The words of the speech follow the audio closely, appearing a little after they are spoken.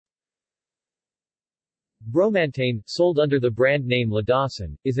Bromantane, sold under the brand name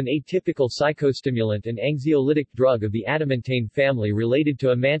Ladacin, is an atypical psychostimulant and anxiolytic drug of the adamantane family related to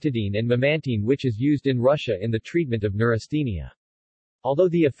amantadine and memantine, which is used in Russia in the treatment of neurasthenia. Although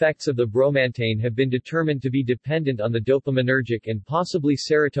the effects of the bromantane have been determined to be dependent on the dopaminergic and possibly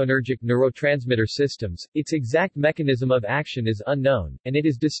serotonergic neurotransmitter systems, its exact mechanism of action is unknown, and it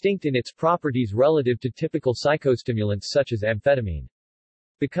is distinct in its properties relative to typical psychostimulants such as amphetamine.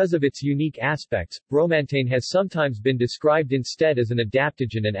 Because of its unique aspects, bromantane has sometimes been described instead as an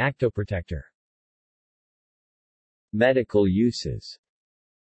adaptogen and actoprotector. Medical uses.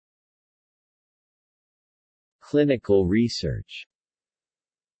 Clinical research.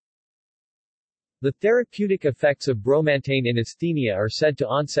 The therapeutic effects of bromantane in asthenia are said to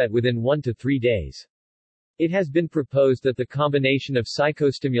onset within 1 to 3 days. It has been proposed that the combination of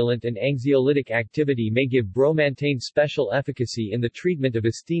psychostimulant and anxiolytic activity may give bromantane special efficacy in the treatment of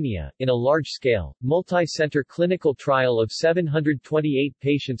asthenia. In a large-scale, multi-center clinical trial of 728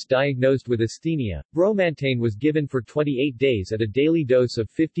 patients diagnosed with asthenia, bromantane was given for 28 days at a daily dose of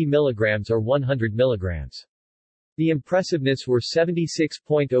 50 mg or 100 mg. The impressiveness were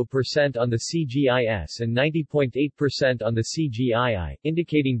 76.0% on the CGI-S and 90.8% on the CGI-I,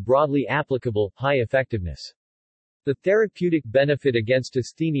 indicating broadly applicable, high effectiveness. The therapeutic benefit against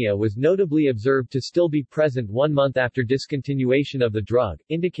asthenia was notably observed to still be present 1 month after discontinuation of the drug,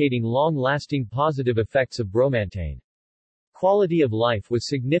 indicating long-lasting positive effects of bromantane. Quality of life was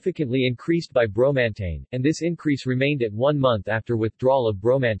significantly increased by bromantane, and this increase remained at 1 month after withdrawal of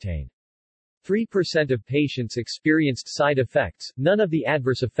bromantane. 3% of patients experienced side effects, none of the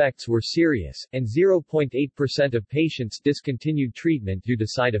adverse effects were serious, and 0.8% of patients discontinued treatment due to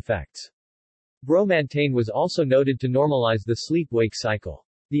side effects. Bromantane was also noted to normalize the sleep-wake cycle.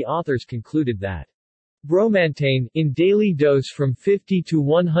 The authors concluded that bromantane, in daily dose from 50 to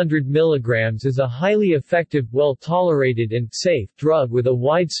 100 mg, is a highly effective, well-tolerated and safe drug with a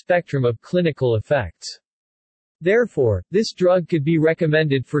wide spectrum of clinical effects. Therefore, this drug could be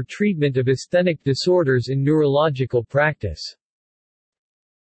recommended for treatment of asthenic disorders in neurological practice.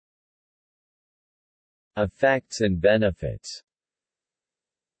 Effects and benefits.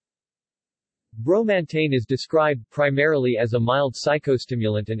 Bromantane is described primarily as a mild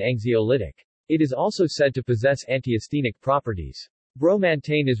psychostimulant and anxiolytic. It is also said to possess antiasthenic properties.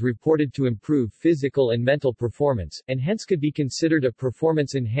 Bromantane is reported to improve physical and mental performance, and hence could be considered a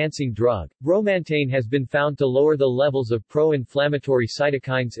performance-enhancing drug. Bromantane has been found to lower the levels of pro-inflammatory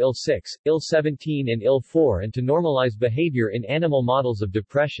cytokines IL-6, IL-17 and IL-4 and to normalize behavior in animal models of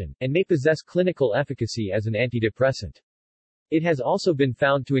depression, and may possess clinical efficacy as an antidepressant. It has also been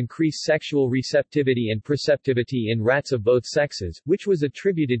found to increase sexual receptivity and perceptivity in rats of both sexes, which was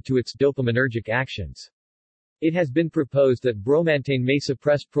attributed to its dopaminergic actions. It has been proposed that bromantane may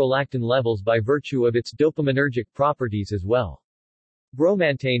suppress prolactin levels by virtue of its dopaminergic properties as well.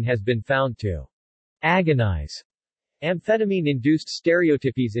 Bromantane has been found to agonize amphetamine-induced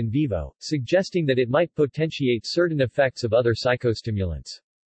stereotypies in vivo, suggesting that it might potentiate certain effects of other psychostimulants.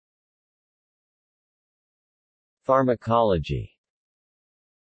 Pharmacology.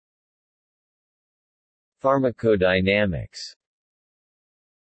 Pharmacodynamics.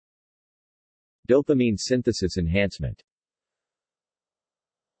 Dopamine synthesis enhancement.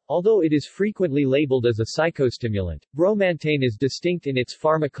 Although it is frequently labeled as a psychostimulant, bromantane is distinct in its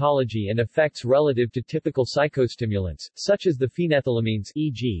pharmacology and effects relative to typical psychostimulants, such as the phenethylamines,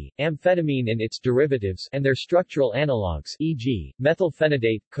 e.g., amphetamine and its derivatives, and their structural analogues, e.g.,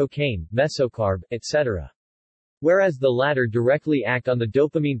 methylphenidate, cocaine, mesocarb, etc. Whereas the latter directly act on the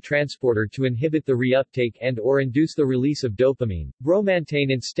dopamine transporter to inhibit the reuptake and/or induce the release of dopamine,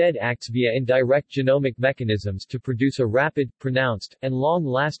 bromantane instead acts via indirect genomic mechanisms to produce a rapid, pronounced, and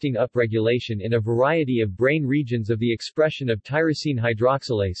long-lasting upregulation in a variety of brain regions of the expression of tyrosine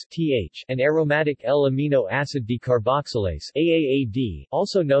hydroxylase (TH) and aromatic L-amino acid decarboxylase (AAAD),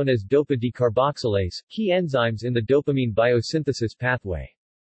 also known as dopa decarboxylase, key enzymes in the dopamine biosynthesis pathway.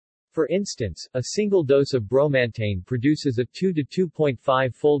 For instance, a single dose of bromantane produces a 2 to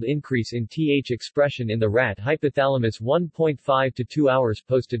 2.5-fold increase in TH expression in the rat hypothalamus 1.5 to 2 hours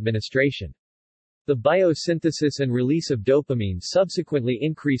post-administration. The biosynthesis and release of dopamine subsequently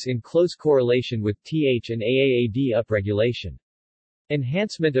increase in close correlation with TH and AAAD upregulation.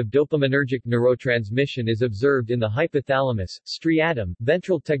 Enhancement of dopaminergic neurotransmission is observed in the hypothalamus, striatum,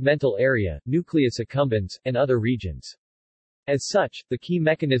 ventral tegmental area, nucleus accumbens, and other regions. As such, the key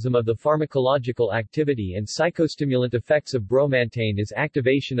mechanism of the pharmacological activity and psychostimulant effects of bromantane is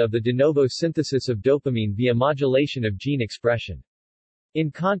activation of the de novo synthesis of dopamine via modulation of gene expression. In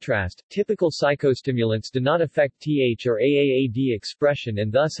contrast, typical psychostimulants do not affect TH or AAAD expression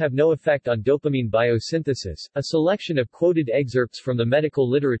and thus have no effect on dopamine biosynthesis. A selection of quoted excerpts from the medical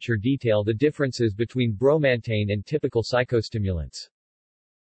literature detail the differences between bromantane and typical psychostimulants.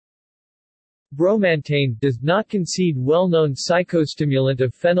 Bromantane does not concede well-known psychostimulant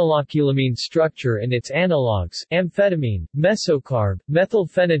of phenylethylamine structure and its analogues, amphetamine, mesocarb,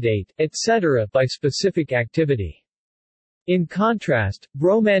 methylphenidate, etc. by specific activity. In contrast,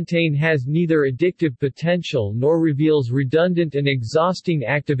 bromantane has neither addictive potential nor reveals redundant and exhausting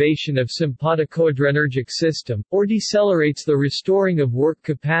activation of sympathicoadrenergic system, or decelerates the restoring of work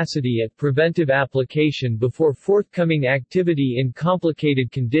capacity at preventive application before forthcoming activity in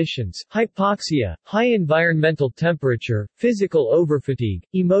complicated conditions, hypoxia, high environmental temperature, physical overfatigue,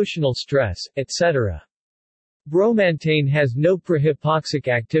 emotional stress, etc. Bromantane has no prohypoxic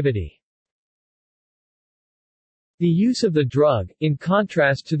activity. The use of the drug, in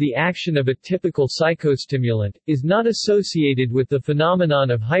contrast to the action of a typical psychostimulant, is not associated with the phenomenon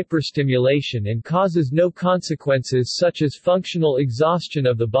of hyperstimulation and causes no consequences such as functional exhaustion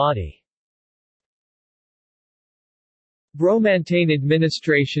of the body. Bromantane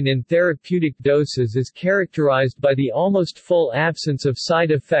administration in therapeutic doses is characterized by the almost full absence of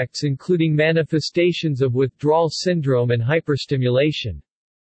side effects including manifestations of withdrawal syndrome and hyperstimulation.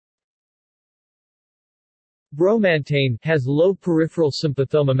 Bromantane has low peripheral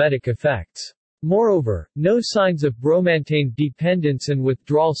sympathomimetic effects. Moreover, no signs of bromantane dependence and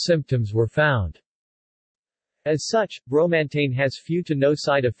withdrawal symptoms were found. As such, bromantane has few to no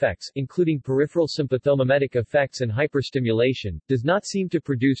side effects, including peripheral sympathomimetic effects and hyperstimulation, does not seem to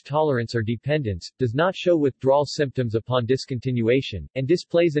produce tolerance or dependence, does not show withdrawal symptoms upon discontinuation, and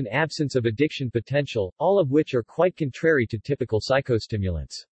displays an absence of addiction potential, all of which are quite contrary to typical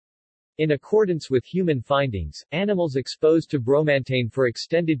psychostimulants. In accordance with human findings, animals exposed to bromantane for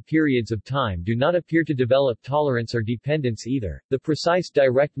extended periods of time do not appear to develop tolerance or dependence either. The precise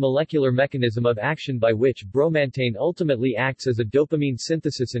direct molecular mechanism of action by which bromantane ultimately acts as a dopamine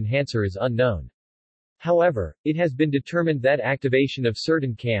synthesis enhancer is unknown. However, it has been determined that activation of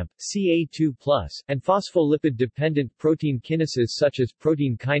certain CAMP, CA2+, and phospholipid-dependent protein kinases such as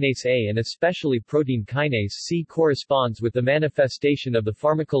protein kinase A and especially protein kinase C corresponds with the manifestation of the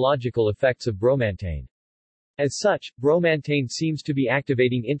pharmacological effects of bromantane. As such, bromantane seems to be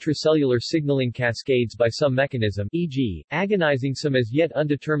activating intracellular signaling cascades by some mechanism, e.g., agonizing some as yet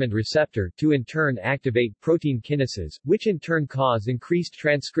undetermined receptor to in turn activate protein kinases, which in turn cause increased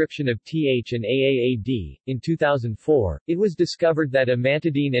transcription of TH and AAAD. In 2004, it was discovered that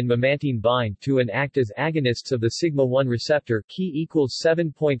amantadine and memantine bind to and act as agonists of the sigma-1 receptor, key equals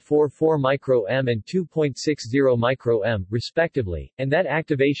 7.44 μm and 2.60 μm, respectively, and that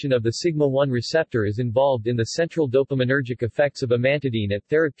activation of the sigma-1 receptor is involved in the central dopaminergic effects of amantadine at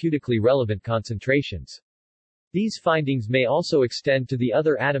therapeutically relevant concentrations. These findings may also extend to the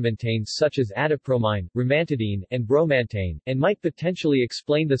other adamantanes such as adapromine, rimantadine, and bromantane, and might potentially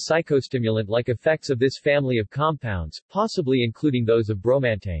explain the psychostimulant-like effects of this family of compounds, possibly including those of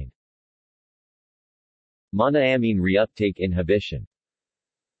bromantane. Monoamine reuptake inhibition.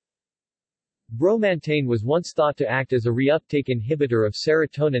 Bromantane was once thought to act as a reuptake inhibitor of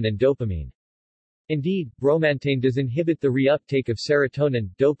serotonin and dopamine. Indeed, bromantane does inhibit the reuptake of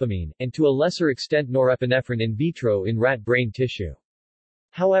serotonin, dopamine, and to a lesser extent norepinephrine in vitro in rat brain tissue.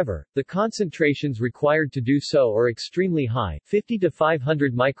 However, the concentrations required to do so are extremely high, 50 to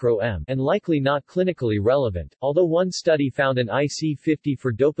 500 μm, and likely not clinically relevant, although one study found an IC50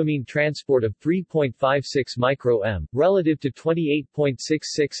 for dopamine transport of 3.56 μm, relative to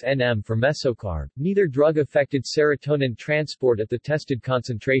 28.66 nm for mesocarb. Neither drug affected serotonin transport at the tested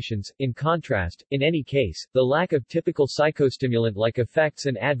concentrations. In contrast, in any case, the lack of typical psychostimulant-like effects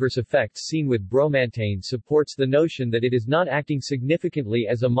and adverse effects seen with bromantane supports the notion that it is not acting significantly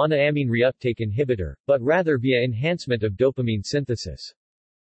as a monoamine reuptake inhibitor, but rather via enhancement of dopamine synthesis.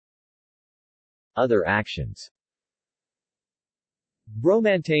 Other actions.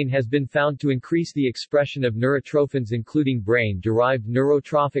 Bromantane has been found to increase the expression of neurotrophins including brain-derived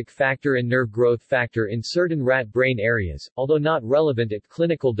neurotrophic factor and nerve growth factor in certain rat brain areas. Although not relevant at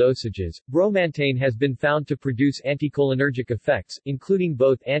clinical dosages, bromantane has been found to produce anticholinergic effects, including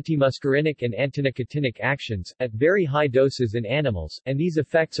both antimuscarinic and antinicotinic actions, at very high doses in animals, and these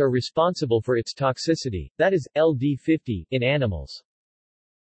effects are responsible for its toxicity, that is, LD50, in animals.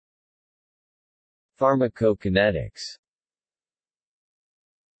 Pharmacokinetics.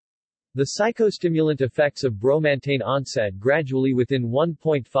 The psychostimulant effects of bromantane onset gradually within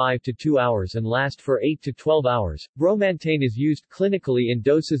 1.5 to 2 hours and last for 8 to 12 hours. Bromantane is used clinically in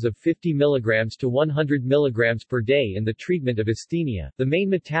doses of 50 mg to 100 mg per day in the treatment of asthenia. The main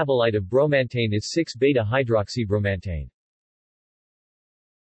metabolite of bromantane is 6-beta-hydroxybromantane.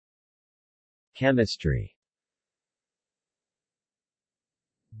 Chemistry.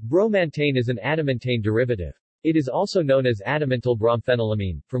 Bromantane is an adamantane derivative. It is also known as adamantyl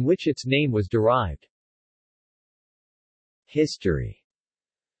bromphenilamine, from which its name was derived. History.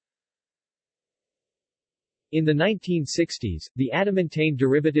 In the 1960s, the adamantane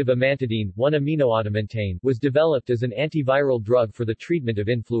derivative amantadine, 1-aminoadamantane, was developed as an antiviral drug for the treatment of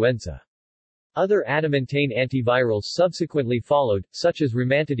influenza. Other adamantane antivirals subsequently followed, such as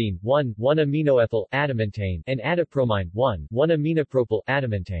rimantadine, 1,1-aminoethyl adamantane, and adapromine, 1,1-aminopropyl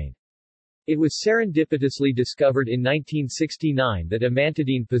adamantane. It was serendipitously discovered in 1969 that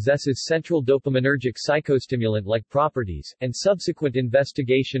amantadine possesses central dopaminergic psychostimulant-like properties, and subsequent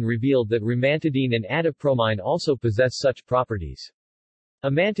investigation revealed that rimantadine and adapromine also possess such properties.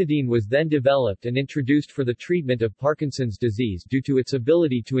 Amantadine was then developed and introduced for the treatment of Parkinson's disease due to its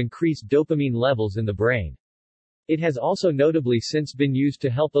ability to increase dopamine levels in the brain. It has also notably since been used to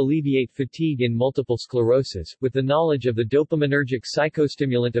help alleviate fatigue in multiple sclerosis. With the knowledge of the dopaminergic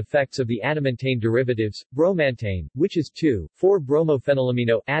psychostimulant effects of the adamantane derivatives, bromantane, which is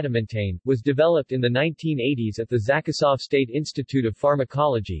 2,4-bromophenylamino adamantane, was developed in the 1980s at the Zakasov State Institute of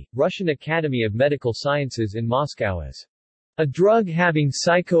Pharmacology, Russian Academy of Medical Sciences in Moscow as a drug having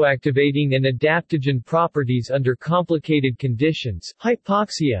psychoactivating and adaptogen properties under complicated conditions,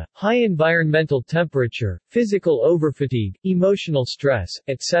 hypoxia, high environmental temperature, physical overfatigue, emotional stress,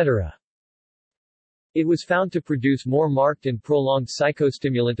 etc. It was found to produce more marked and prolonged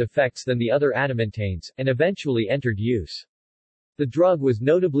psychostimulant effects than the other adamantanes, and eventually entered use. The drug was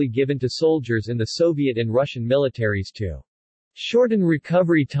notably given to soldiers in the Soviet and Russian militaries to shorten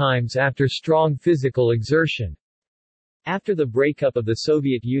recovery times after strong physical exertion. After the breakup of the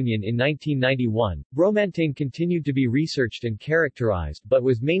Soviet Union in 1991, bromantane continued to be researched and characterized but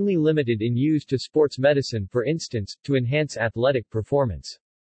was mainly limited in use to sports medicine, for instance, to enhance athletic performance.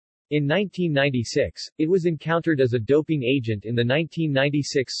 In 1996, it was encountered as a doping agent in the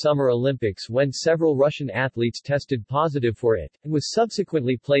 1996 Summer Olympics when several Russian athletes tested positive for it, and was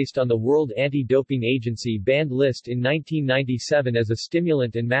subsequently placed on the World Anti-Doping Agency banned list in 1997 as a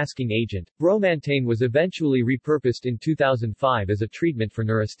stimulant and masking agent. Bromantane was eventually repurposed in 2005 as a treatment for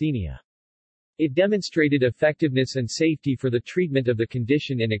neurasthenia. It demonstrated effectiveness and safety for the treatment of the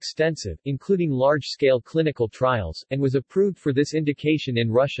condition in extensive, including large-scale clinical trials, and was approved for this indication in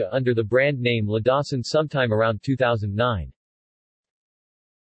Russia under the brand name Lidosin sometime around 2009.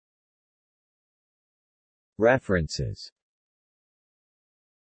 References.